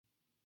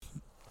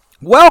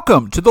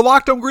Welcome to the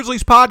Locked On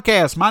Grizzlies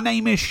podcast. My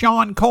name is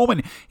Sean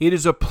Coleman. It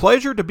is a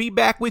pleasure to be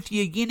back with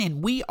you again,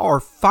 and we are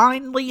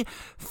finally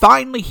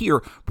here.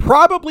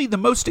 Probably the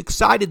most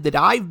excited that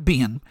I've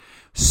been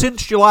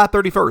since July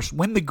 31st,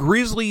 when the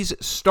Grizzlies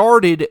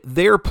started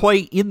their play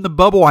in the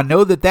bubble. I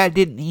know that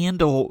didn't end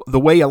the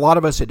way a lot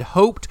of us had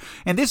hoped,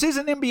 and this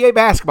isn't NBA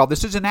basketball.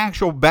 This is an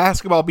actual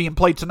basketball being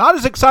played, so not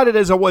as excited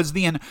as I was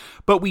then,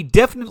 but we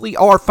definitely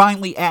are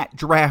finally at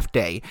draft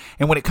day.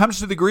 And when it comes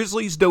to the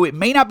Grizzlies, though it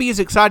may not be as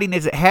exciting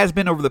as it has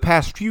been over the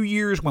past few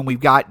years when we've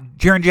got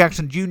Jaren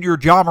Jackson Jr.,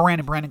 Ja Morant,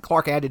 and Brandon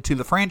Clarke added to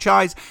the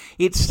franchise,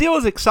 it still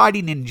is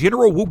exciting in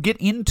general. We'll get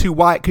into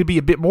why it could be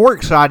a bit more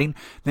exciting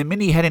than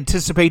many had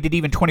anticipated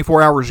even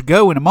 24 hours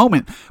ago in a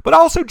moment, but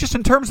also just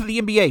in terms of the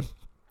NBA.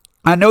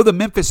 I know the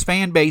Memphis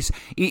fan base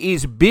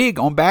is big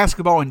on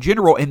basketball in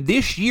general, and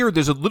this year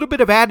there's a little bit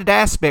of added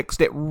aspects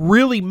that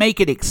really make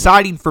it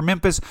exciting for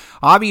Memphis.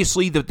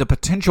 Obviously, the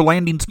potential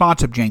landing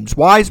spots of James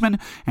Wiseman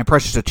and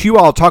Precious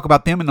Achiuwa. I'll talk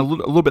about them in a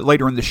little bit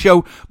later in the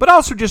show, but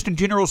also just in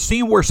general,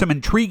 seeing where some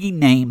intriguing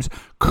names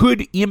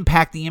could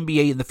impact the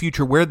NBA in the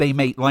future, where they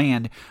may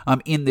land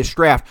in this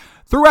draft.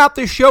 Throughout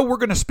this show, we're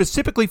going to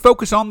specifically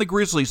focus on the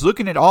Grizzlies,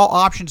 looking at all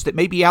options that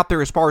may be out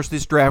there as far as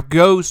this draft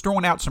goes,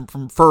 throwing out some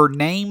for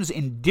names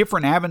in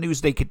different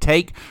avenues they could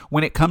take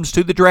when it comes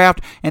to the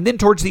draft. And then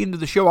towards the end of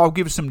the show, I'll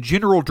give some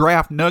general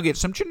draft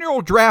nuggets, some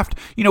general draft,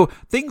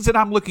 things that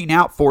I'm looking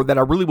out for that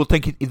I really will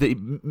think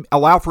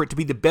allow for it to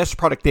be the best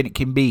product that it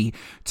can be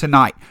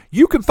tonight.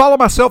 You can follow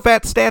myself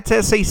at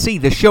StatsSAC,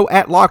 the show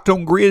at Locked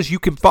On Grizz. You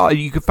can find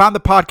the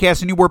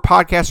podcast anywhere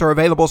podcasts are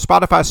available: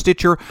 Spotify,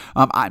 Stitcher,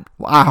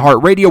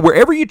 iHeartRadio,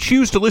 wherever you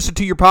choose to listen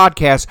to your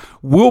podcast,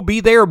 we'll be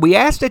there. We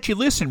ask that you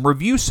listen,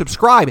 review,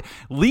 subscribe,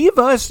 leave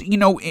us,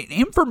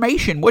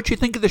 information, what you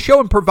think of the show,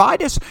 and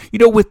provide us,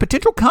 with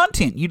potential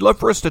content you'd love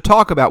for us to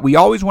talk about. We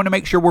always want to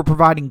make sure we're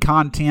providing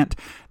content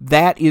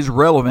that is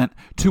relevant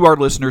to our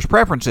listeners'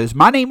 preferences.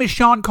 My name is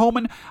Sean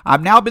Coleman.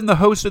 I've now been the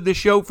host of this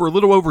show for a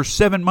little over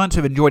 7 months.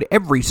 I've enjoyed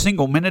every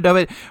single minute of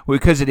it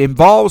because it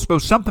involves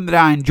both something that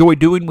I enjoy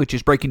doing, which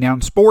is breaking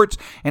down sports,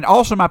 and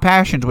also my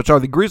passions, which are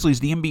the Grizzlies,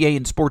 the NBA,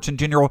 and sports in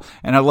general,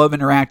 and I love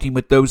interacting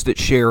with those that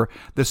share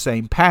the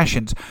same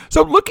passions.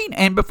 So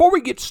and before we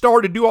get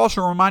started, do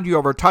also remind you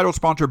of our title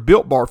sponsor,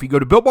 Built Bar. If you go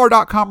to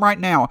BuiltBar.com right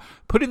now,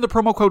 put in the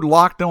promo code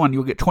LOCKEDON,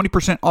 you'll get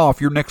 20%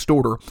 off your next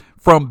order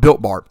from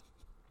Built Bar.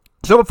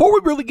 So before we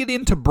really get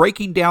into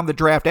breaking down the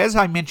draft, as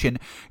I mentioned,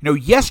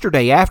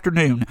 yesterday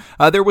afternoon,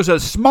 there was a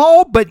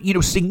small but,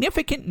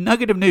 significant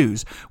nugget of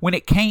news when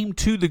it came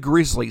to the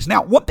Grizzlies.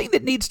 Now, one thing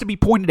that needs to be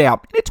pointed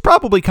out, and it's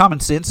probably common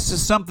sense, this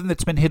is something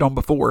that's been hit on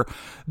before,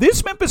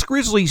 this Memphis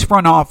Grizzlies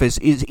front office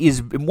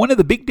is one of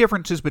the big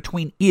differences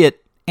between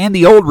it and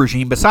the old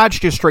regime, besides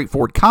just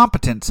straightforward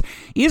competence,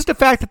 is the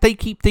fact that they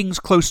keep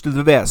things close to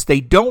the vest. They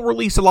don't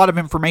release a lot of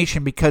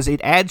information because it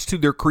adds to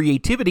their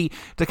creativity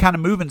to kind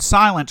of move in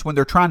silence when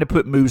they're trying to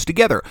put moves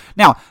together.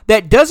 Now,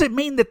 that doesn't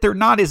mean that they're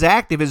not as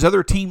active as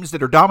other teams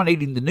that are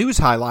dominating the news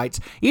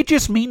highlights. It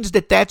just means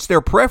that that's their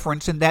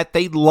preference and that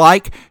they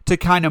like to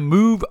kind of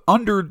move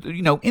under,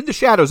 in the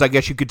shadows, I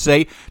guess you could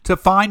say, to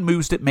find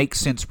moves that make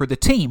sense for the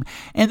team.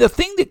 And the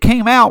thing that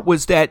came out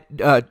was that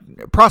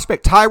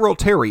prospect Tyrell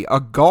Terry, a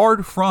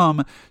guard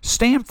from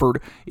Stanford,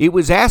 it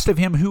was asked of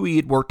him who he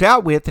had worked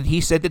out with, and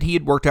he said that he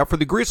had worked out for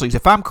the Grizzlies.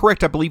 If I'm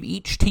correct, I believe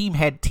each team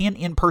had 10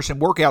 in-person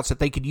workouts that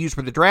they could use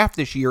for the draft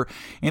this year,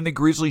 and the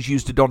Grizzlies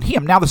used it on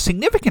him. Now, the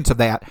significance of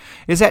that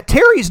is that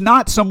Terry's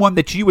not someone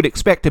that you would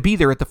expect to be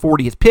there at the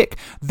 40th pick,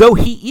 though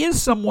he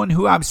is someone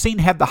who I've seen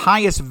have the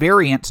highest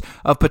variance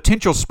of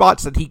potential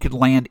spots that he could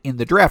land in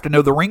the draft. I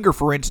know The Ringer,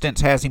 for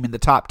instance, has him in the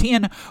top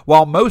 10,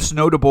 while most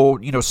notable,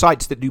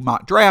 sites that do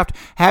mock draft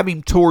have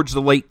him towards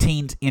the late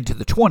teens into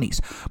the 20s.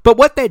 But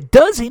what that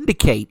does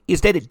indicate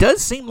is that it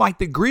does seem like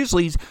the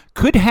Grizzlies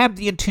could have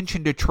the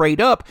intention to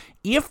trade up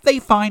if they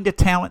find a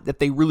talent that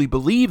they really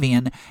believe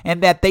in,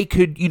 and that they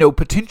could,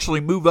 potentially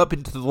move up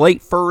into the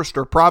late first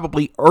or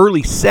probably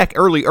early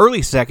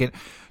second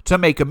to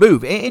make a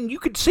move. And you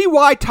could see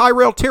why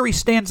Tyrell Terry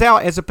stands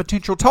out as a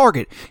potential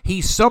target.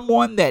 He's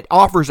someone that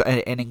offers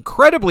an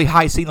incredibly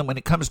high ceiling when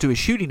it comes to his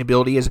shooting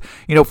ability. As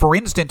for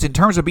instance, in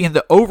terms of being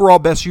the overall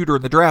best shooter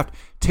in the draft,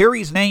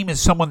 Terry's name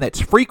is someone that's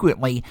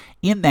frequently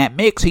in that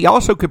mix. He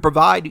also could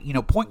provide,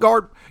 point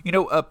guard,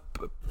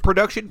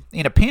 production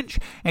in a pinch,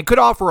 and could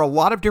offer a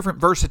lot of different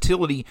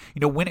versatility,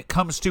 when it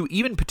comes to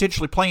even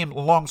potentially playing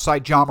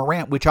alongside Ja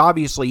Morant, which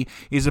obviously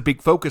is a big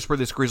focus for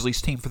this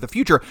Grizzlies team for the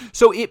future.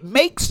 So it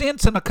makes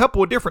sense in a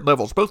couple of different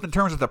levels, both in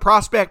terms of the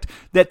prospect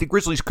that the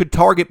Grizzlies could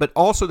target, but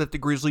also that the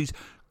Grizzlies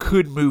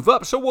could move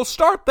up. So we'll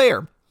start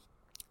there.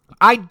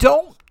 I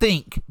don't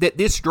think that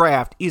this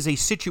draft is a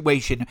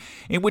situation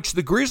in which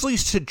the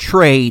Grizzlies should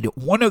trade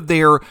one of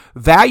their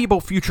valuable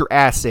future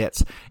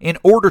assets in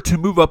order to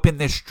move up in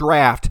this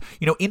draft,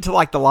 into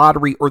like the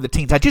lottery or the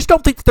teens. I just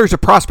don't think that there's a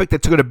prospect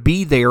that's going to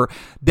be there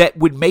that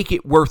would make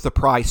it worth the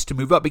price to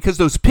move up, because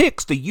those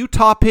picks, the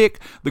Utah pick,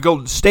 the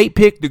Golden State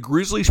pick, the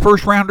Grizzlies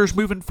first rounders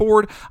moving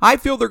forward, I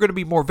feel they're going to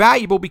be more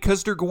valuable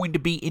because they're going to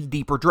be in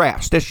deeper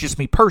drafts. That's just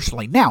me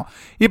personally. Now,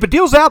 if a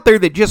deal's out there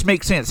that just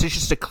makes sense, it's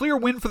just a clear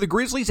win for the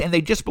Grizzlies and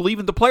they just believe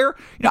in the player,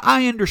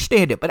 I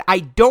understand it, but I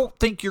don't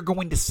think you're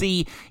going to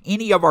see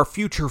any of our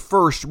future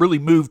firsts really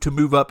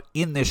move up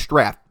in this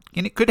draft.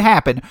 And it could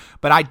happen,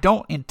 but I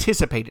don't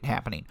anticipate it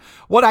happening.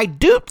 What I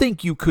do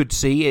think you could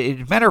see,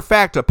 as a matter of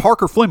fact,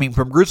 Parker Fleming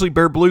from Grizzly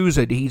Bear Blues,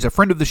 he's a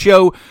friend of the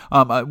show,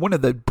 one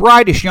of the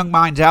brightest young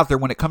minds out there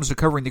when it comes to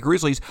covering the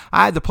Grizzlies.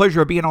 I had the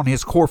pleasure of being on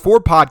his Core 4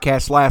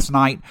 podcast last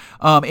night,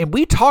 and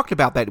we talked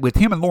about that with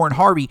him and Lauren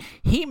Harvey.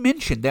 He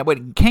mentioned that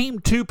when it came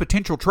to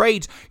potential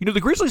trades,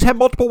 the Grizzlies have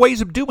multiple ways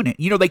of doing it.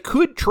 They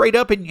could trade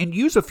up and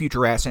use a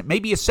future asset,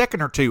 maybe a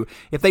second or two,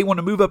 if they want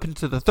to move up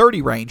into the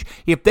 30 range.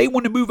 If they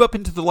want to move up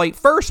into the late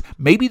first,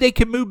 maybe they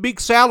can move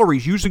big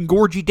salaries using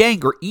Gorgie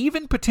Dang or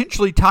even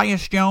potentially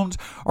Tyus Jones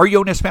or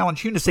Jonas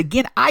Valanciunas.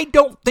 Again, I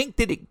don't think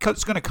that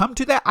it's going to come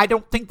to that. I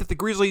don't think that the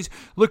Grizzlies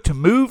look to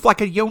move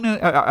like a Jonas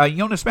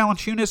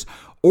Valanciunas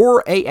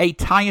or a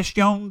Tyus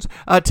Jones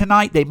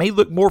tonight. They may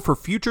look more for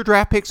future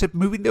draft picks at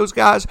moving those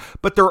guys,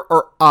 but there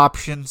are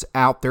options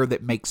out there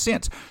that make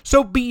sense.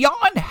 So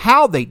beyond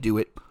how they do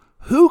it,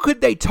 who could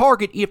they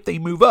target if they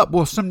move up?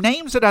 Well, some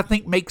names that I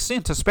think make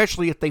sense,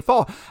 especially if they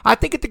fall. I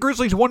think if the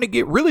Grizzlies want to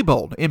get really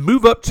bold and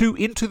move up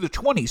into the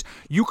 20s,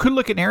 you could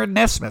look at Aaron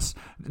Nesmith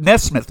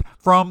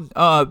from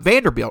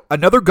Vanderbilt,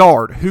 another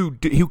guard who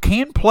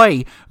can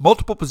play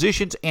multiple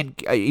positions and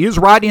is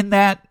right in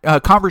that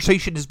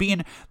conversation as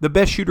being the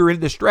best shooter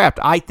in this draft.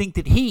 I think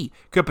that he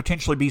could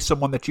potentially be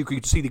someone that you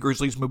could see the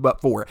Grizzlies move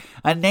up for.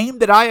 A name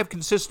that I have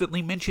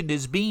consistently mentioned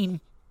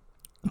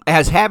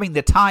as having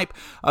the type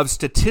of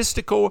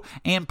statistical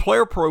and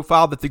player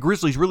profile that the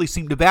Grizzlies really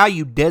seem to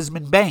value,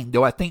 Desmond Bane.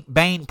 Though I think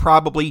Bane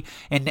probably,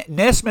 and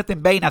Nesmith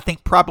and Bane, I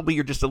think probably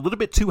are just a little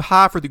bit too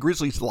high for the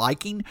Grizzlies'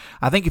 liking.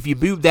 I think if you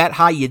move that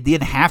high, you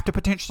then have to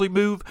potentially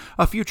move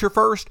a future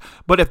first.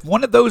 But if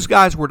one of those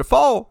guys were to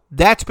fall,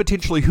 that's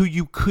potentially who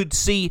you could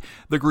see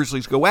the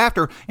Grizzlies go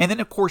after. And then,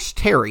 of course,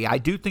 Terry. I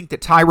do think that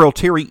Tyrell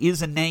Terry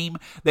is a name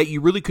that you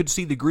really could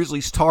see the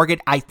Grizzlies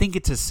target. I think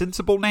it's a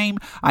sensible name.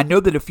 I know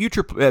that a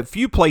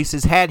few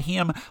places had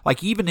him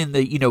like even in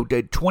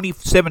the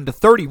 27 to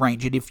 30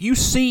 range, and if you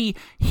see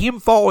him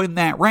fall in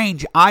that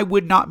range, I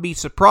would not be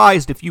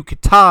surprised if you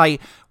could tie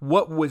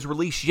what was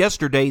released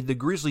yesterday, the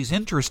Grizzlies'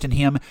 interest in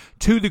him,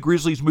 to the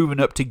Grizzlies moving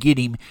up to get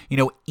him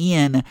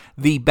in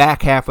the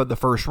back half of the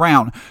first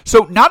round.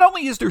 So not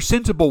only is there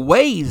sensible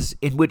ways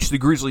in which the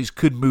Grizzlies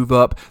could move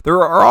up,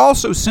 there are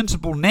also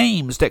sensible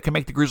names that can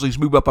make the Grizzlies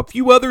move up. A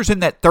few others in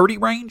that 30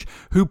 range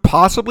who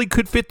possibly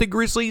could fit the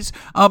Grizzlies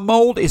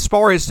mold as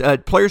far as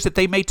players that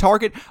they may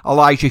target: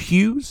 Elijah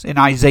Hughes and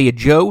Isaiah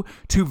Joe,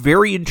 two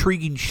very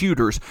intriguing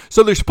shooters.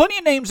 So there's plenty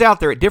of names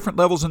out there at different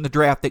levels in the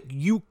draft that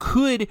you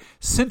could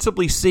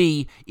sensibly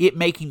see it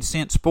making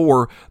sense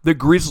for the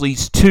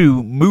Grizzlies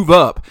to move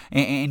up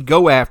and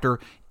go after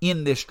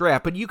in this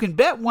draft. But you can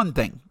bet one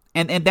thing,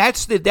 and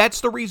that's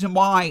the reason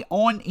why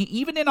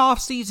even in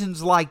off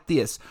seasons like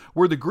this,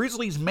 where the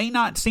Grizzlies may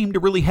not seem to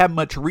really have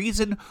much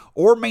reason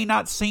or may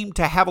not seem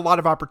to have a lot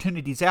of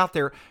opportunities out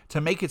there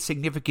to make a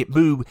significant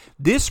move,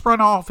 this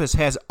front office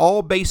has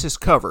all bases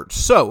covered.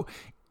 So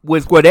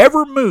with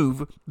whatever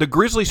move the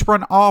Grizzlies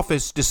front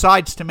office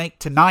decides to make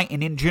tonight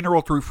and in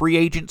general through free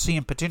agency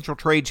and potential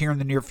trades here in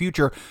the near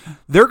future,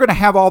 they're going to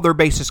have all their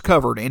bases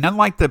covered. And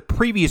unlike the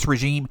previous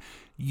regime,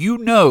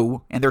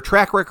 and their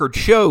track record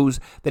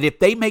shows that if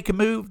they make a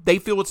move, they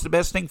feel it's the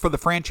best thing for the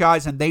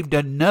franchise, and they've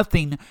done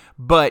nothing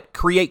but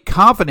create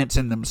confidence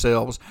in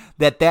themselves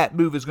that that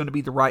move is going to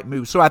be the right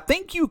move. So I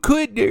think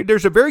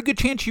there's a very good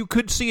chance you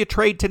could see a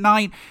trade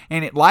tonight,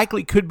 and it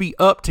likely could be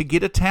up to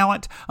get a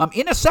talent.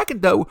 In a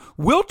second, though,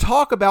 we'll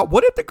talk about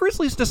what if the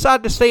Grizzlies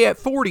decide to stay at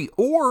 40,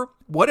 or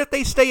what if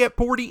they stay at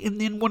 40 and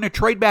then want to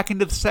trade back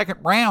into the second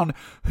round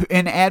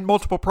and add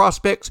multiple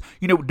prospects,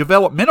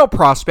 developmental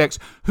prospects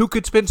who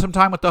could spend some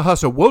time with the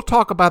hustle. We'll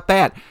talk about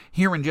that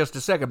here in just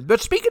a second. But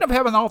speaking of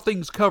having all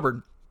things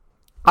covered,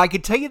 I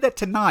can tell you that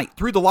tonight,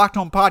 through the Locked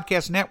On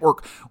Podcast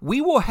Network, we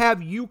will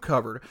have you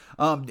covered.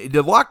 The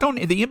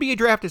NBA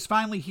Draft is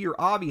finally here,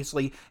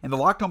 obviously, and the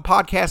Locked On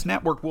Podcast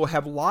Network will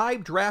have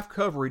live draft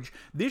coverage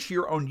this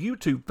year on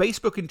YouTube,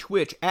 Facebook, and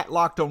Twitch at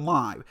Locked On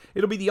Live.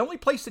 It'll be the only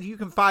place that you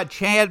can find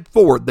Chad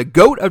Ford, the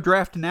GOAT of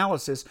draft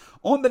analysis,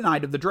 on the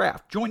night of the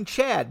draft. Join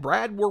Chad,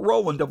 Brad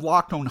Rowland of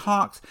Locked On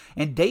Hawks,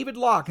 and David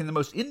Locke in the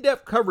most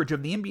in-depth coverage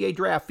of the NBA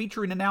Draft,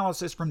 featuring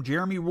analysis from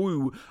Jeremy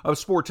Woo of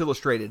Sports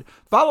Illustrated.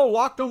 Follow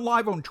Locked On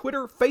Live on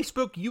Twitter,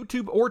 Facebook,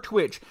 YouTube, or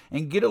Twitch,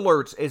 and get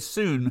alerts as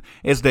soon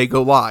as they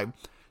go live.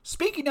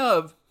 Speaking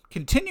of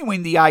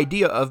continuing the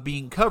idea of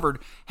being covered,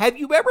 have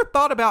you ever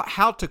thought about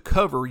how to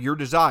cover your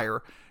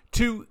desire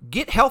to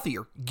get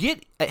healthier,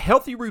 get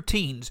healthy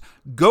routines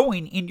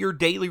going in your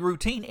daily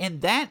routine,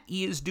 and that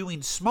is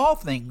doing small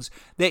things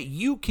that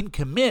you can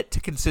commit to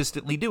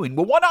consistently doing.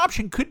 Well, one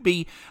option could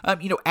be,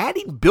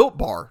 adding Built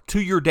Bar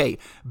to your day.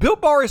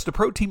 Built Bar is the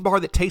protein bar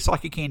that tastes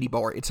like a candy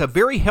bar. It's a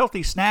very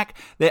healthy snack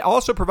that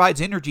also provides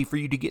energy for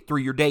you to get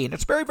through your day, and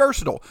it's very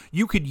versatile.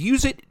 You could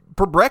use it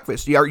for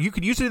breakfast. You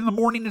could use it in the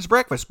morning as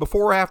breakfast,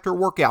 before or after a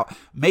workout,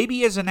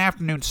 maybe as an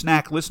afternoon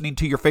snack listening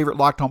to your favorite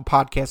Locked On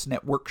Podcast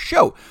Network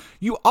show.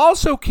 You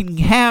also can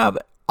have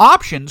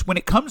options when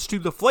it comes to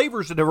the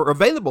flavors that are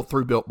available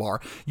through Built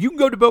Bar. You can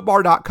go to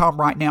BuiltBar.com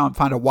right now and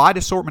find a wide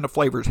assortment of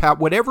flavors.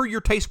 Whatever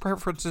your taste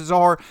preferences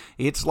are,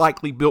 it's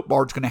likely Built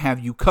Bar is going to have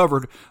you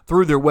covered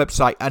through their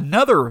website.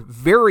 Another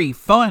very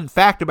fun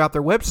fact about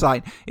their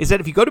website is that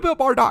if you go to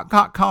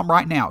BuiltBar.com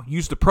right now,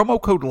 use the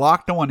promo code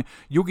LOCKEDON,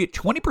 you'll get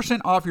 20%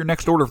 off your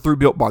next order through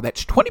Built Bar.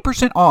 That's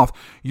 20% off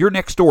your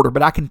next order.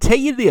 But I can tell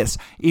you this,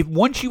 if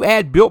once you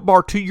add Built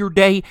Bar to your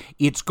day,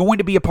 it's going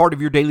to be a part of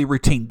your daily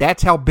routine.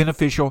 That's how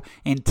beneficial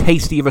and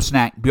tasty of a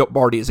snack Built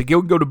Bar is.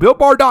 Again, go to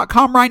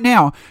BuiltBar.com right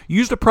now,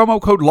 use the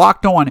promo code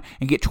LOCKEDON,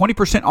 and get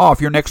 20%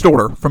 off your next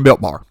order from Built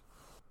Bar.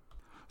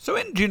 So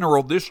in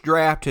general, this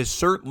draft has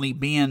certainly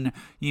been,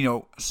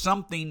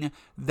 something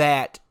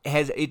that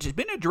it's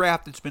been a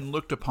draft that's been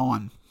looked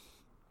upon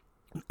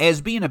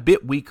as being a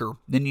bit weaker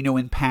than,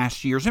 in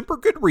past years, and for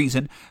good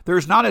reason.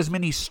 There's not as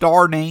many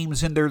star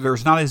names in there.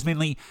 There's not as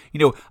many,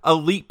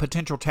 elite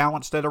potential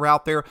talents that are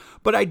out there.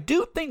 But I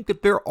do think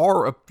that there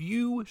are a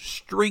few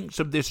strengths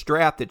of this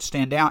draft that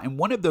stand out, and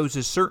one of those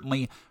is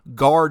certainly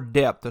guard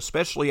depth,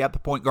 especially at the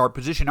point guard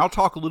position. I'll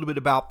talk a little bit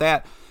about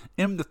that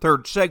in the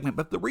third segment,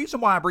 but the reason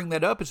why I bring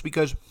that up is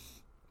because,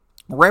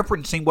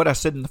 referencing what I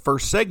said in the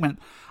first segment,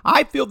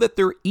 I feel that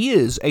there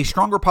is a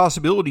stronger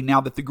possibility now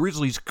that the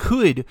Grizzlies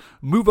could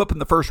move up in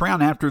the first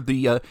round after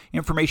the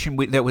information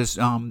that was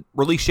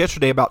released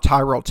yesterday about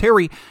Tyrell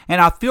Terry,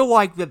 and I feel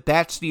like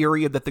that's the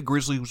area that the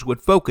Grizzlies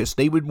would focus.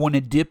 They would want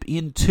to dip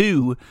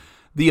into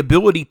the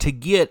ability to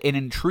get an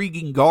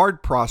intriguing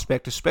guard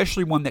prospect,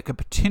 especially one that could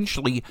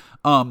potentially,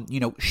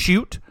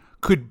 shoot,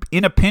 could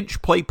in a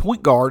pinch play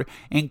point guard,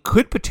 and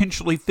could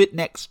potentially fit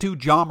next to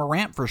Ja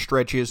Morant for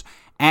stretches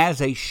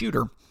as a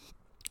shooter.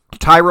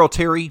 Tyrell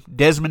Terry,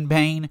 Desmond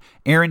Bane,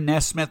 Aaron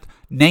Nesmith,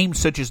 names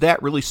such as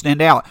that really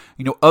stand out.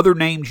 Other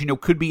names,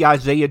 could be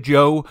Isaiah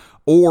Joe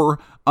or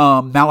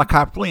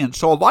Malachi Flynn.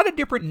 So a lot of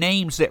different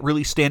names that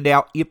really stand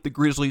out if the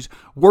Grizzlies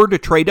were to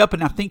trade up,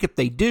 and I think if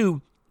they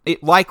do,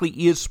 it likely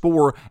is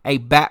for a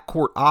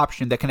backcourt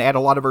option that can add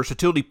a lot of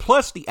versatility,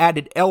 plus the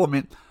added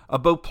element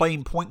of both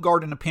playing point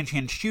guard and a pinch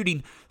hand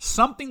shooting,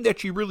 something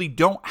that you really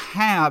don't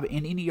have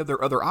in any of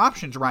their other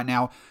options right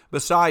now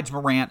besides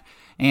Morant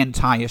and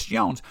Tyus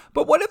Jones.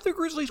 But what if the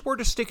Grizzlies were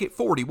to stick at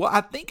 40? Well,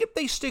 I think if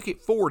they stick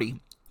at 40,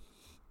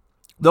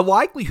 the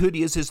likelihood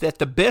is that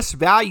the best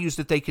values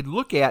that they could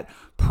look at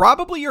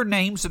probably are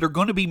names that are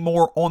going to be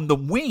more on the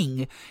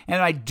wing,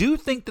 and I do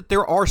think that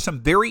there are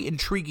some very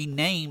intriguing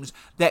names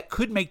that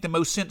could make the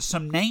most sense,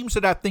 some names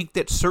that I think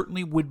that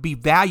certainly would be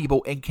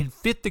valuable and can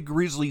fit the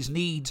Grizzlies'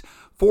 needs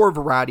for a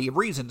variety of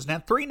reasons. Now,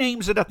 three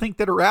names that I think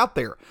that are out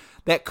there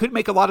that could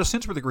make a lot of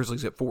sense for the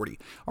Grizzlies at 40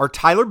 are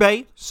Tyler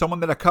Bey, someone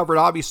that I covered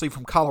obviously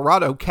from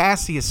Colorado,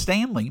 Cassius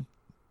Stanley,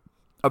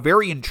 a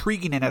very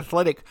intriguing and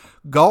athletic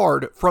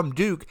guard from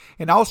Duke,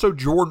 and also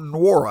Jordan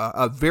Nwora,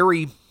 a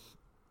very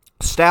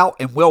stout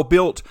and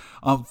well-built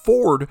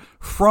forward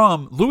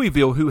from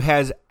Louisville who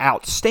has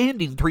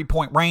outstanding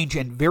three-point range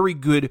and very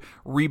good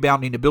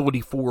rebounding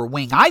ability for a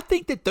wing. I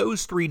think that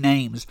those three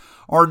names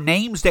are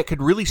names that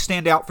could really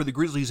stand out for the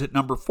Grizzlies at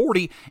number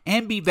 40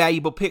 and be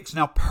valuable picks.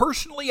 Now,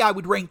 personally, I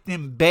would rank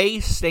them Bey,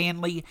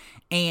 Stanley,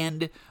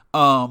 and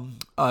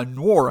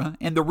Nwora,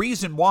 and the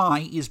reason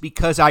why is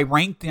because I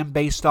ranked them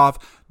based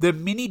off the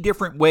many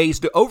different ways,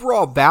 the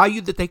overall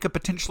value that they could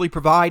potentially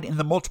provide, and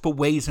the multiple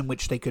ways in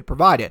which they could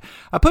provide it.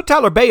 I put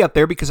Tyler Bey up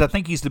there because I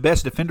think he's the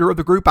best defender of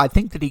the group. I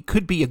think that he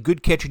could be a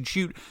good catch and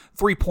shoot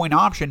three-point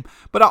option,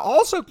 but I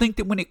also think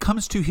that when it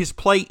comes to his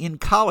play in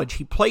college,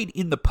 he played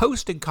in the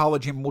post in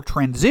college and will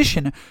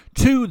transition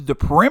to the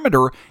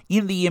perimeter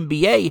in the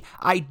NBA.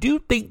 I do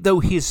think, though,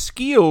 his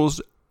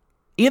skills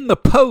in the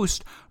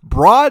post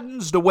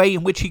broadens the way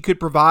in which he could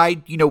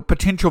provide,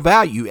 potential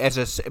value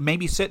as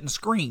maybe setting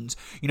screens,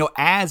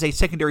 as a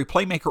secondary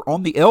playmaker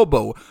on the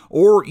elbow,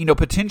 or,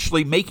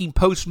 potentially making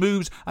post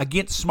moves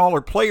against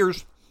smaller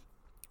players,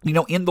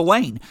 in the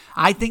lane.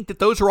 I think that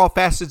those are all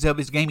facets of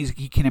his game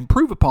he can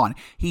improve upon.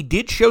 He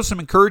did show some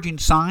encouraging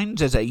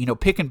signs as a,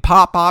 pick and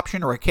pop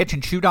option or a catch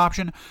and shoot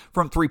option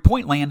from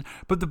three-point land,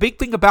 but the big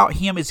thing about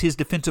him is his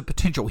defensive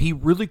potential. He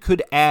really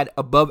could add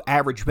above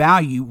average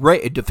value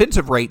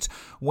defensive rates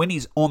when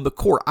he's on the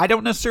court. I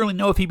don't necessarily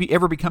know if he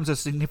ever becomes a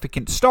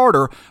significant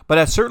starter, but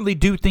I certainly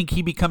do think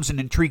he becomes an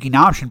intriguing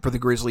option for the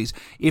Grizzlies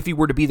if he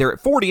were to be there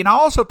at 40. And I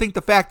also think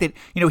the fact that,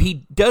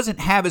 he doesn't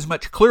have as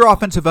much clear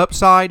offensive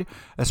upside,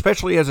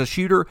 especially as a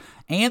shooter,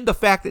 and the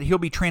fact that he'll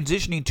be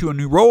transitioning to a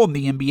new role in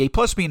the NBA,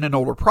 plus being an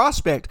older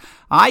prospect,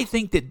 I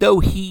think that though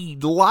he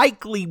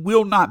likely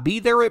will not be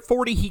there at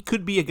 40, he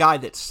could be a guy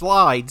that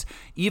slides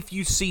if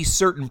you see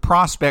certain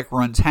prospect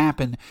runs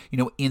happen,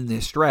 in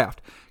this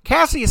draft.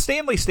 Cassius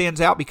Stanley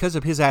stands out because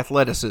of his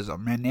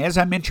athleticism, and as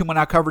I mentioned when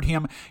I covered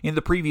him in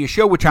the previous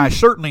show, which I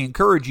certainly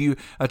encourage you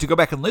to go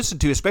back and listen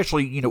to,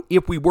 especially,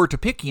 if we were to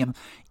pick him,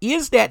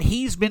 is that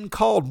he's been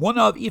called one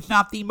of, if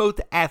not the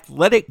most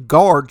athletic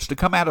guards to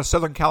come out of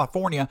Southern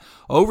California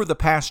over the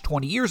past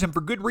 20 years, and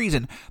for good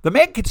reason. The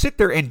man could sit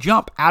there and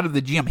jump out of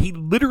the gym. He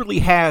literally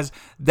has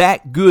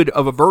that good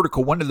of a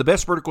vertical, one of the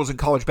best verticals in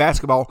college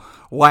basketball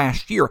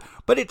last year.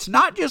 But it's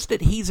not just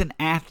that he's an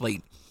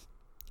athlete.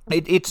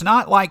 It's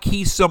not like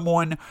he's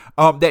someone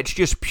that's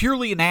just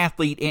purely an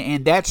athlete,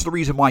 and that's the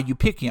reason why you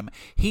pick him.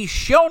 He's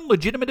shown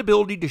legitimate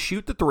ability to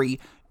shoot the three,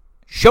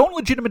 shown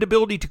legitimate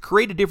ability to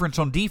create a difference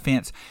on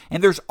defense,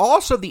 and there's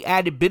also the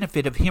added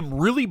benefit of him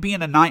really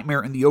being a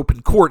nightmare in the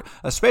open court,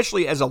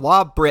 especially as a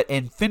lob threat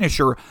and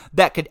finisher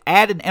that could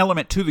add an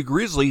element to the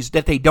Grizzlies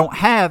that they don't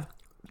have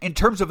in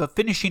terms of a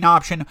finishing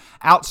option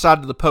outside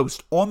of the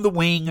post, on the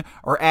wing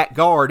or at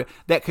guard,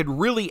 that could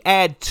really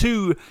add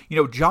to,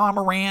 Ja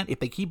Morant, if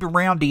they keep him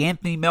around,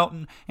 DeAnthony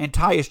Melton, and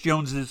Tyus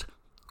Jones's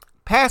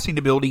passing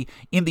ability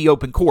in the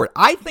open court.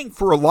 I think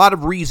for a lot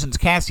of reasons,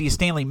 Cassius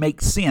Stanley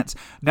makes sense,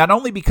 not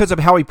only because of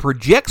how he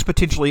projects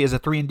potentially as a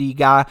 3-and-D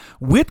guy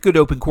with good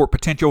open court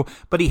potential,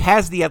 but he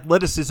has the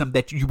athleticism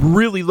that you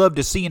really love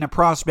to see in a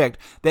prospect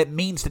that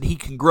means that he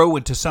can grow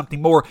into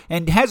something more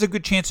and has a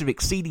good chance of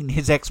exceeding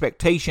his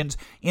expectations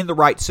in the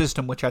right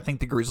system, which I think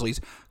the Grizzlies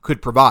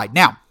could provide.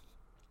 Now,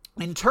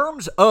 in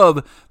terms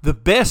of the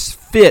best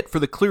fit for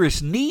the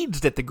clearest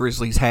needs that the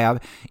Grizzlies have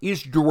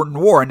is Jordan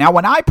Nwora. Now,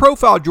 when I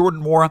profiled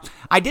Jordan Nwora,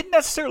 I didn't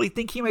necessarily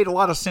think he made a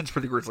lot of sense for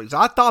the Grizzlies.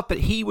 I thought that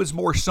he was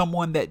more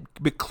someone that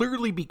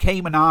clearly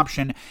became an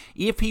option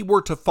if he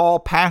were to fall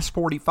past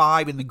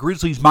 45, and the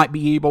Grizzlies might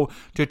be able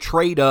to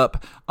trade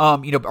up,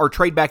 or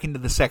trade back into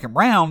the second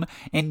round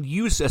and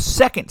use a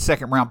second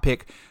round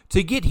pick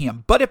to get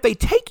him. But if they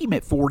take him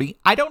at 40,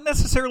 I don't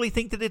necessarily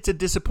think that it's a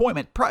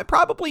disappointment.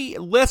 Probably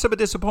less of a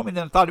disappointment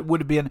than I thought it would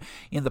have been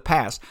in the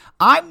past.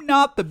 I'm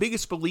not the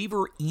biggest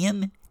believer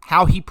in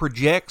how he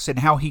projects and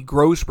how he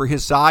grows for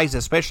his size,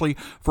 especially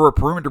for a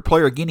perimeter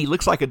player. Again, he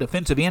looks like a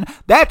defensive end.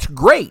 That's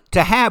great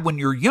to have when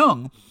you're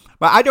young,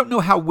 but I don't know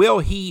how well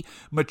he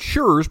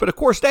matures. But of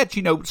course, that's,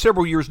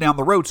 several years down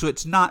the road, so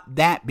it's not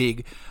that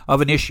big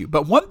of an issue.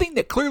 But one thing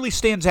that clearly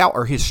stands out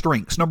are his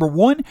strengths. Number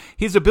one,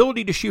 his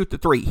ability to shoot the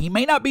three. He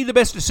may not be the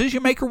best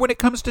decision maker when it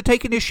comes to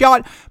taking his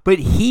shot, but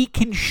he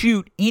can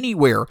shoot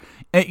anywhere,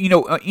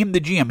 in the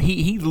gym.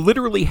 He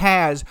literally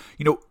has,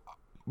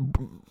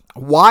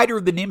 wider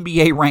than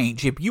NBA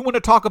range. If you want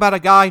to talk about a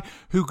guy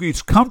who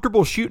is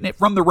comfortable shooting it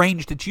from the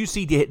range that you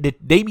see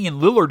that Damian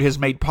Lillard has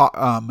made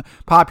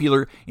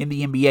popular in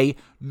the NBA,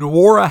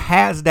 Nwora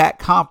has that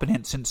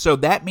competence, and so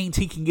that means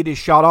he can get his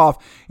shot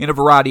off in a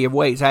variety of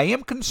ways. I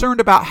am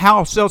concerned about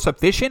how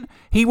self-sufficient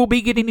he will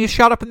be getting his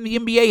shot up in the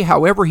NBA.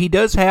 However, he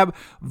does have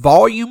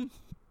volume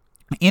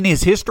in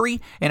his history,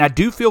 and I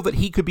do feel that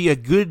he could be a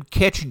good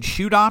catch and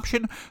shoot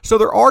option. So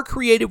there are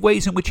creative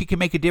ways in which he can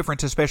make a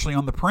difference, especially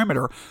on the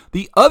perimeter.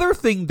 The other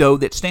thing, though,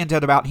 that stands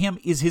out about him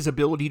is his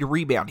ability to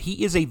rebound.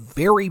 He is a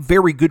very,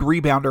 very good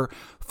rebounder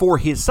for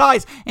his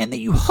size, and that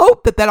you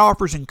hope that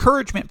offers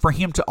encouragement for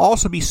him to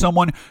also be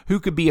someone who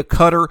could be a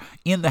cutter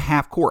in the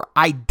half court.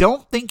 I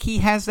don't think he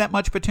has that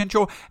much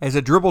potential as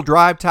a dribble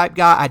drive type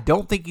guy. I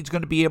don't think he's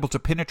going to be able to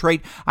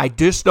penetrate. I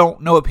just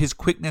don't know if his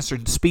quickness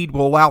and speed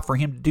will allow for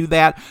him to do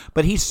that,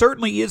 but he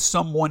certainly is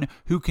someone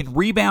who can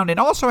rebound and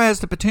also has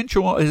the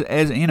potential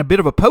as in a bit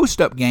of a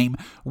post-up game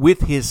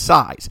with his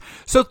size.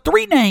 So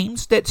 3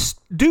 names that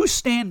do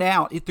stand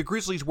out if the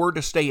Grizzlies were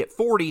to stay at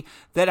 40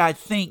 that I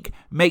think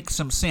make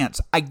some sense.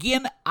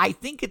 Again, I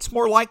think it's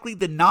more likely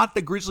than not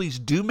the Grizzlies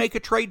do make a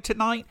trade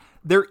tonight.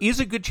 There is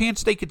a good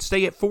chance they could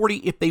stay at 40.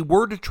 If they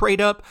were to trade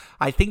up,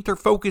 I think their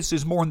focus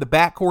is more in the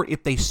backcourt.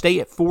 If they stay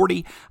at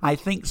 40, I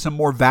think some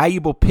more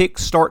valuable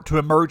picks start to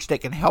emerge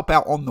that can help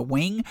out on the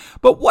wing.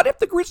 But what if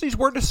the Grizzlies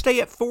were to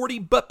stay at 40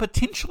 but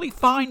potentially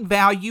find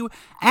value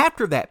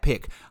after that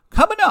pick?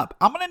 Coming up,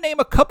 I'm going to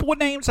name a couple of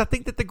names I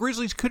think that the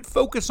Grizzlies could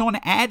focus on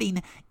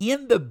adding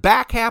in the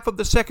back half of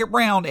the second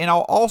round, and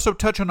I'll also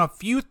touch on a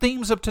few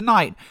themes of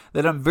tonight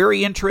that I'm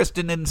very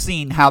interested in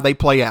seeing how they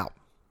play out.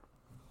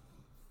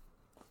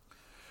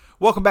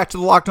 Welcome back to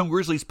the Locked On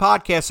Grizzlies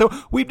podcast. So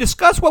we've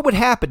discussed what would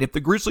happen if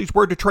the Grizzlies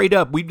were to trade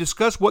up. We've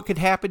discussed what could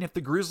happen if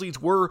the Grizzlies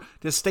were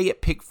to stay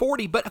at pick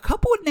 40. But a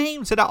couple of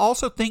names that I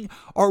also think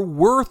are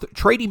worth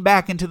trading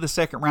back into the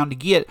second round to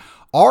get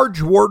are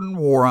Jordan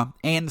Nwora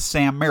and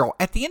Sam Merrill.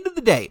 At the end of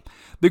the day,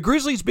 the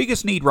Grizzlies'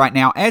 biggest need right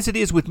now, as it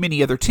is with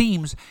many other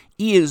teams,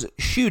 is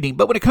shooting.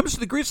 But when it comes to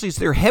the Grizzlies,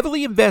 they're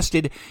heavily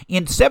invested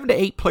in 7 to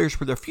 8 players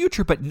for their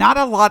future, but not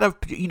a lot of,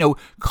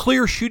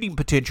 clear shooting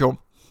potential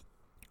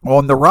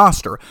on the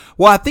roster.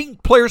 Well, I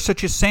think players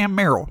such as Sam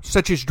Merrill,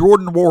 such as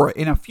Jordan Nwora,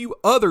 and a few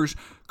others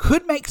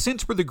could make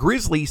sense for the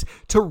Grizzlies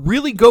to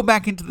really go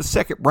back into the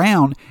second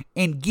round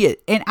and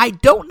get. And I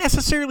don't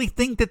necessarily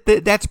think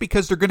that that's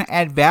because they're going to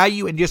add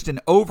value in just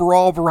an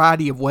overall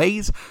variety of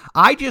ways.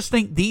 I just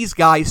think these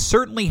guys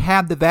certainly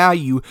have the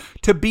value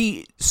to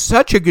be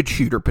such a good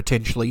shooter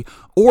potentially,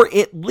 or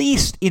at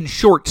least in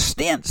short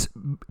stints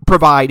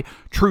provide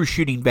true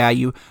shooting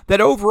value,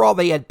 that overall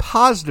they add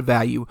positive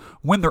value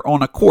when they're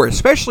on a court,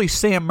 especially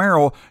Sam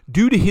Merrill,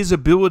 due to his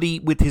ability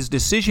with his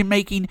decision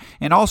making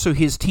and also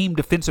his team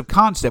defensive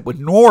concept. With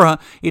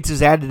Nwora, it's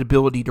his added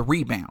ability to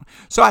rebound.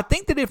 So I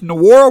think that if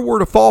Nwora were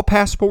to fall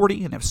past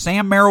 40 and if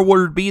Sam Merrill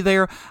were to be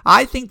there,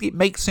 I think it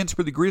makes sense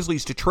for the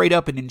Grizzlies to trade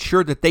up and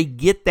ensure that they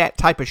get that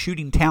type of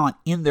shooting talent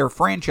in their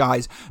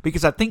franchise,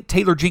 because I think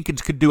Taylor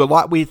Jenkins could do a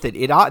lot with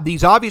it.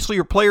 These obviously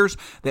are players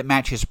that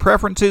match his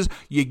preferences.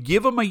 You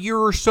give them a year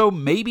or so,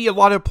 maybe a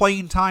lot of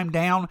playing time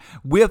down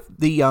with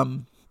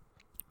the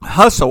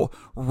hustle,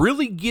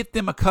 really get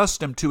them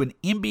accustomed to an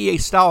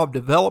NBA style of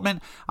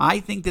development.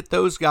 I think that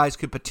those guys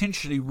could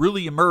potentially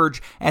really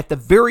emerge, at the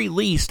very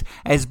least,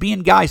 as being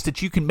guys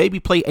that you can maybe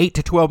play 8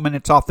 to 12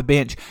 minutes off the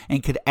bench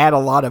and could add a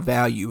lot of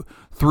value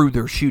through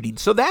their shooting.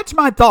 So that's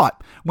my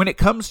thought when it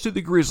comes to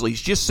the Grizzlies.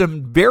 Just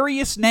some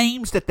various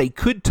names that they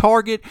could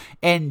target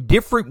and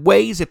different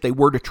ways if they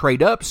were to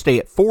trade up, stay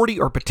at 40,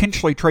 or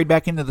potentially trade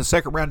back into the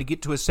second round to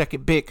get to a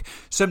second pick.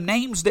 Some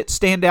names that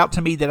stand out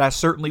to me that I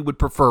certainly would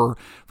prefer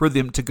for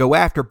them to go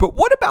after. But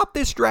what about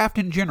this draft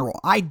in general?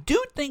 I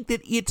do think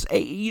that it's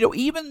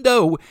even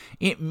though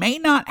it may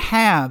not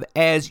have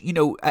as,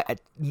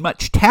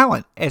 much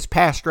talent as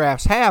past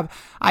drafts have,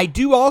 I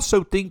do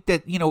also think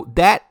that,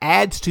 that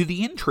adds to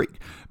the intrigue,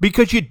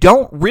 because you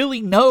don't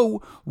really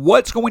know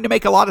what's going to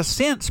make a lot of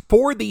sense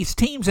for these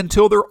teams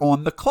until they're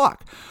on the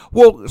clock.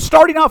 Well,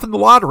 starting off in the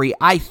lottery,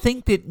 I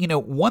think that,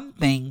 one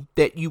thing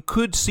that you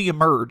could see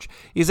emerge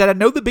is that I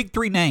know the big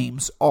three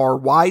names are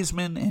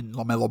Wiseman and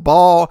LaMelo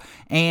Ball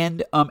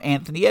and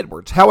Anthony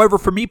Edwards. However,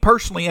 for me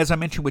personally, as I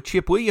mentioned with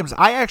Chip Williams,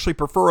 I actually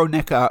prefer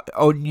Onyeka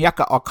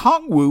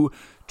Okongwu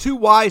to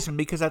Wiseman,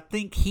 because I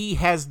think he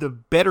has the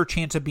better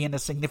chance of being a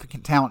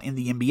significant talent in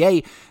the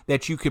NBA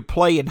that you could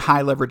play in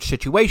high leverage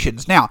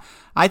situations. Now,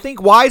 I think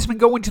Wiseman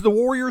going to the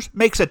Warriors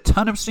makes a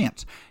ton of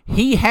sense.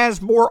 He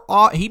has more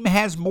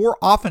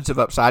offensive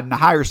upside and a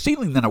higher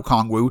ceiling than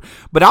Okongwu,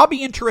 but I'll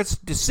be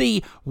interested to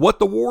see what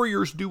the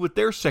Warriors do with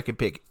their second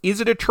pick. Is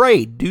it a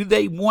trade? Do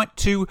they want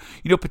to,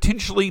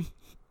 potentially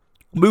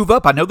move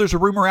up? I know there's a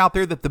rumor out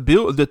there that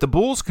the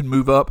Bulls can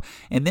move up,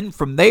 and then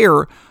from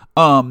there,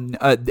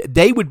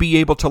 they would be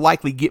able to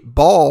likely get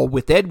Ball,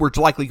 with Edwards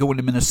likely going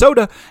to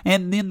Minnesota,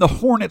 and then the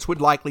Hornets would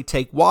likely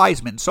take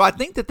Wiseman. So I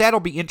think that that'll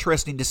be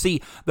interesting to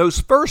see those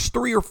first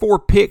 3 or 4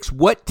 picks,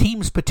 what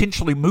teams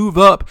potentially move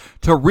up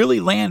to really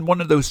land one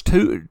of those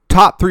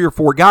top 3 or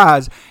 4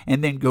 guys,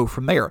 and then go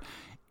from there.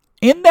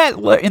 In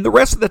the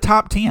rest of the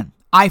top 10,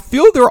 I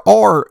feel there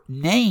are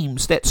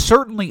names that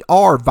certainly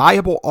are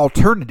viable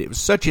alternatives,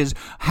 such as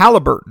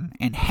Halliburton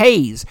and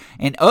Hayes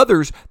and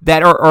others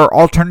that are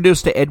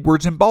alternatives to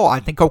Edwards and Ball.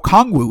 I think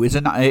Okongwu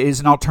is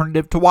an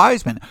alternative to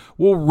Wiseman.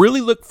 We'll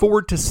really look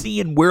forward to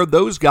seeing where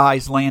those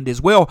guys land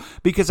as well,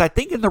 because I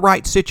think in the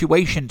right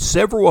situation,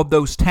 several of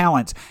those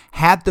talents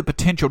have the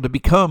potential to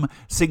become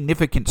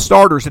significant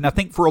starters. And I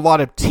think for a lot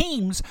of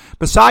teams,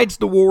 besides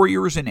the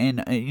Warriors and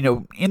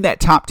in that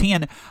top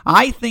 10,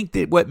 I think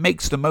that what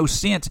makes the most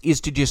sense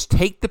is to just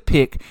take the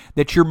pick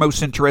that you're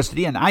most interested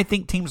in. I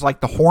think teams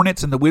like the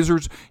Hornets and the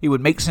Wizards, it would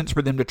make sense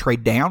for them to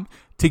trade down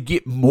to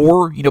get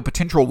more,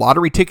 potential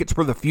lottery tickets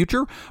for the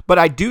future. But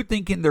I do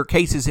think in their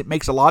cases, it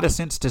makes a lot of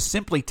sense to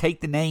simply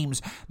take the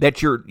names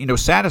that you're,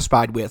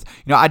 satisfied with.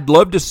 I'd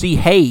love to see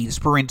Hayes,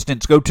 for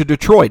instance, go to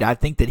Detroit. I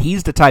think that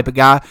he's the type of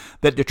guy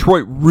that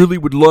Detroit really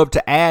would love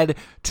to add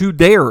to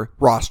their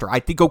roster. I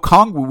think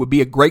Okongwu would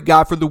be a great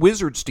guy for the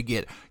Wizards to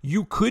get.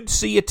 You could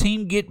see a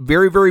team get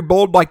very, very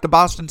bold like the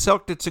Boston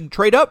Celtics and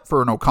trade up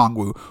for an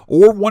Okongwu,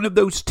 or one of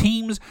those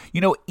teams,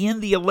 in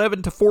the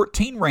 11 to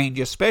 14 range,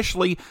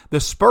 especially the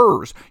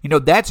Spurs.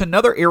 That's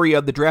another area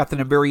of the draft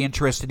that I'm very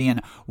interested in.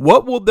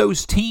 What will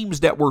those teams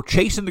that were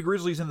chasing the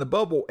Grizzlies in the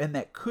bubble and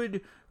that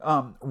could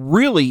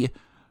really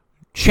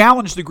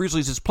challenge the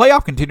Grizzlies as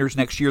playoff contenders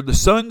next year, the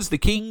Suns, the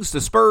Kings, the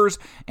Spurs,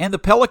 and the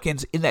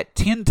Pelicans in that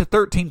 10 to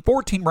 13,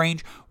 14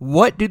 range,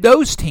 what do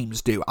those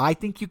teams do? I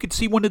think you could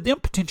see one of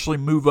them potentially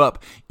move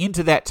up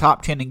into that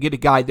top 10 and get a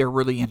guy they're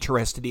really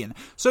interested in.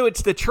 So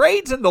it's the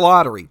trades and the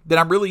lottery that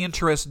I'm really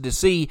interested to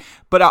see,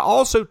 but I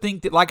also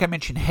think that, like I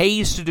mentioned,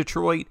 Hayes to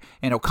Detroit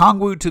and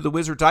Okongwu to the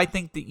Wizards, I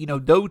think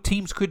that, those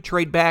teams could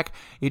trade back.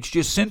 It's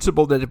just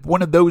sensible that if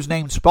one of those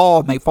names fall,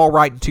 and they fall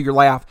right into your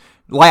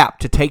lap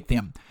to take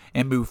them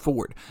and move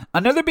forward.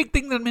 Another big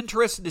thing that I'm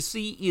interested to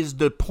see is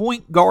the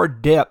point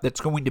guard depth that's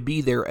going to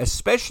be there,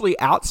 especially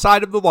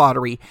outside of the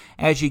lottery,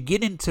 as you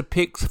get into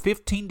picks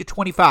 15 to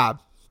 25.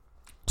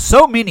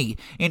 So many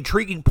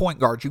intriguing point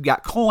guards. You've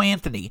got Cole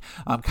Anthony,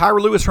 Kyra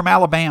Lewis from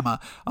Alabama.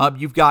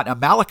 You've got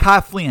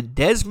Malachi Flynn,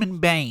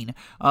 Desmond Bain,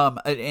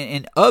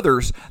 and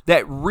others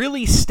that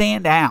really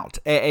stand out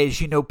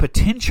as,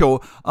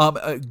 potential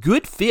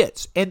good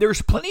fits. And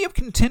there's plenty of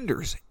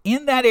contenders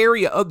in that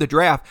area of the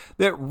draft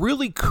that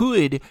really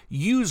could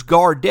use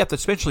guard depth,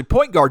 especially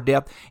point guard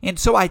depth. And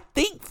so I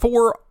think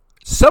for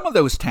some of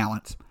those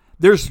talents,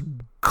 there's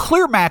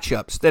clear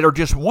matchups that are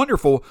just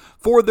wonderful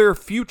for their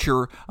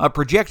future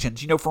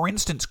projections. For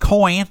instance,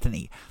 Cole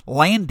Anthony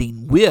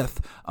landing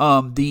with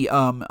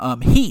the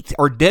Heat,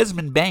 or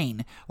Desmond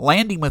Bain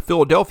landing with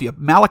Philadelphia,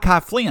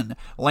 Malachi Flynn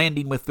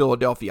landing with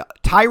Philadelphia,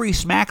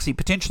 Tyrese Maxey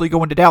potentially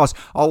going to Dallas.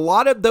 A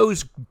lot of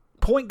those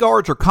point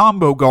guards or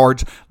combo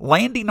guards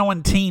landing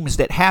on teams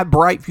that have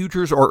bright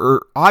futures or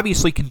are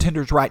obviously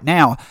contenders right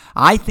now.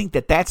 I think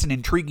that that's an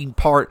intriguing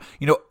part,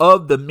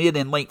 of the mid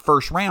and late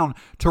first round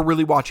to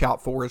really watch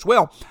out for as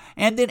well.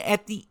 And then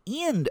at the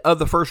end of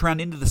the first round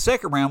into the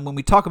second round, when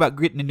we talk about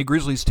getting into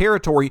Grizzlies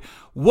territory,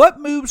 what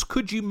moves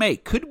could you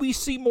make? Could we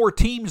see more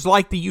teams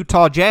like the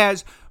Utah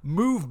Jazz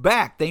move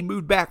back? They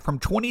moved back from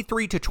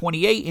 23 to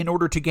 28 in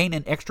order to gain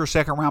an extra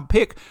second round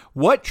pick.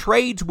 What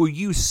trades will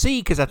you see?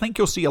 Because I think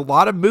you'll see a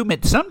lot of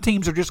movement. Some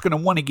teams are just going to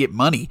want to get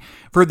money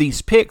for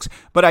these picks,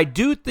 but I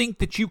do think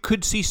that you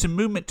could see some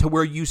movement to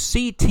where you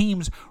see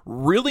teams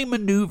really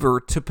maneuver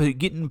to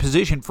get in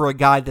position for a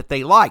guy that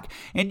they like.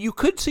 And you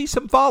could see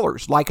some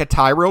fallers like a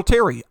Tyrell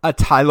Terry, a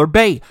Tyler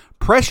Bay,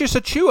 Precious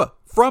Achiuwa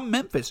from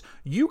Memphis.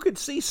 You could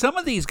see some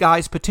of these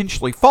guys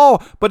potentially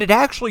fall, but it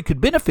actually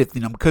could benefit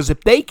them, because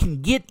if they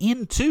can get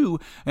into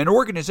an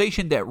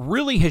organization that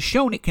really has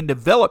shown it can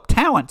develop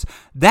talents,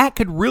 that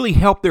could really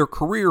help their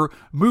career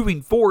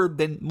moving forward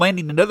than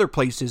landing in other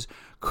places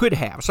could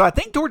have. So I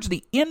think towards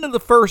the end of the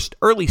first,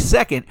 early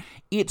second,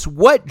 it's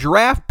what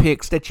draft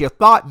picks that you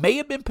thought may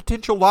have been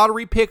potential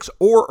lottery picks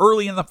or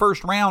early in the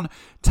first round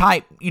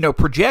type,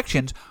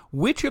 projections,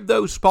 which of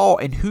those fall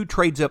and who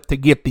trades up to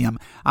get them.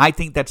 I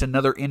think that's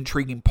another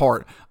intriguing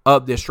part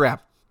of this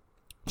draft.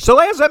 So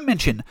as I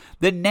mentioned,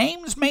 the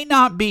names may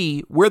not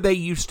be where they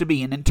used to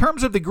be. And in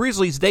terms of the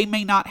Grizzlies, they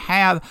may not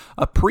have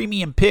a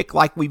premium pick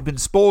like we've been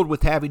spoiled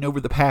with having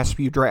over the past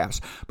few drafts.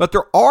 But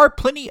there are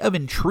plenty of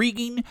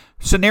intriguing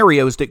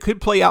scenarios that could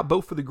play out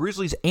both for the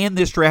Grizzlies and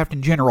this draft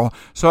in general.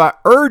 So I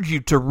urge you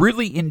to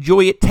really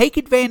enjoy it. Take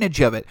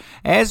advantage of it.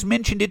 As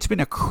mentioned, it's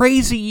been a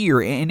crazy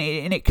year, and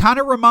it kind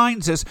of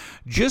reminds us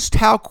just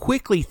how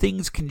quickly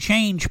things can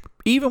change,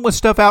 even with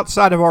stuff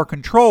outside of our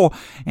control.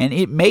 And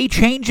it may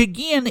change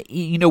again,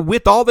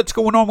 with all that's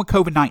going on with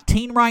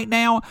COVID-19 right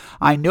now.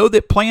 I know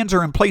that plans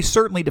are in place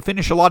certainly to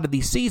finish a lot of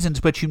these seasons,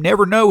 but you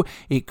never know.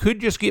 It could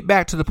just get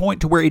back to the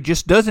point to where it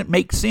just doesn't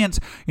make sense,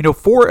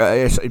 for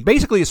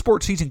basically a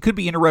sports season could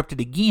be interrupted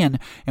again.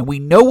 And we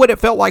know what it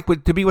felt like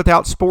to be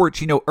without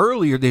sports,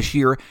 earlier this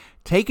year.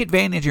 Take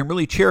advantage and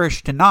really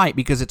cherish tonight,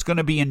 because it's going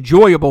to be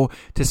enjoyable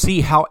to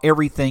see how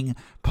everything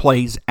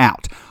plays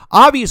out.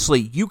 Obviously,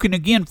 you can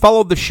again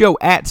follow the show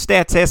at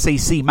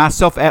StatsSAC,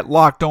 myself at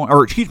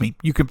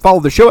you can follow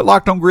the show at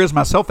Locked On Grizz,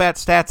 myself at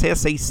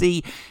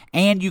StatsSAC,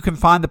 and you can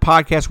find the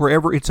podcast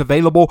wherever it's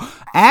available.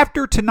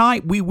 After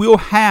tonight, we will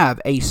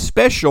have a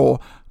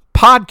special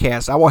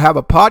podcast. I will have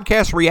a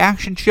podcast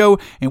reaction show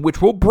in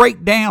which we'll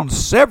break down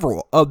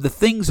several of the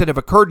things that have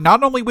occurred,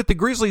 not only with the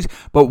Grizzlies,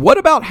 but what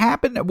about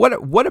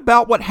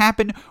what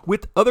happened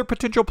with other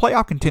potential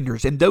playoff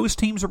contenders and those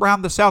teams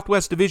around the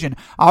Southwest Division.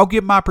 I'll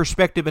give my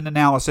perspective and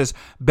analysis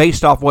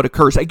based off what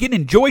occurs. Again,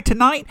 enjoy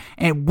tonight,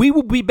 and we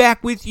will be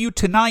back with you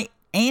tonight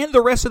and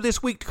the rest of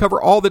this week to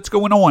cover all that's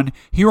going on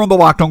here on the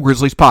Locked On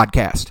Grizzlies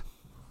podcast.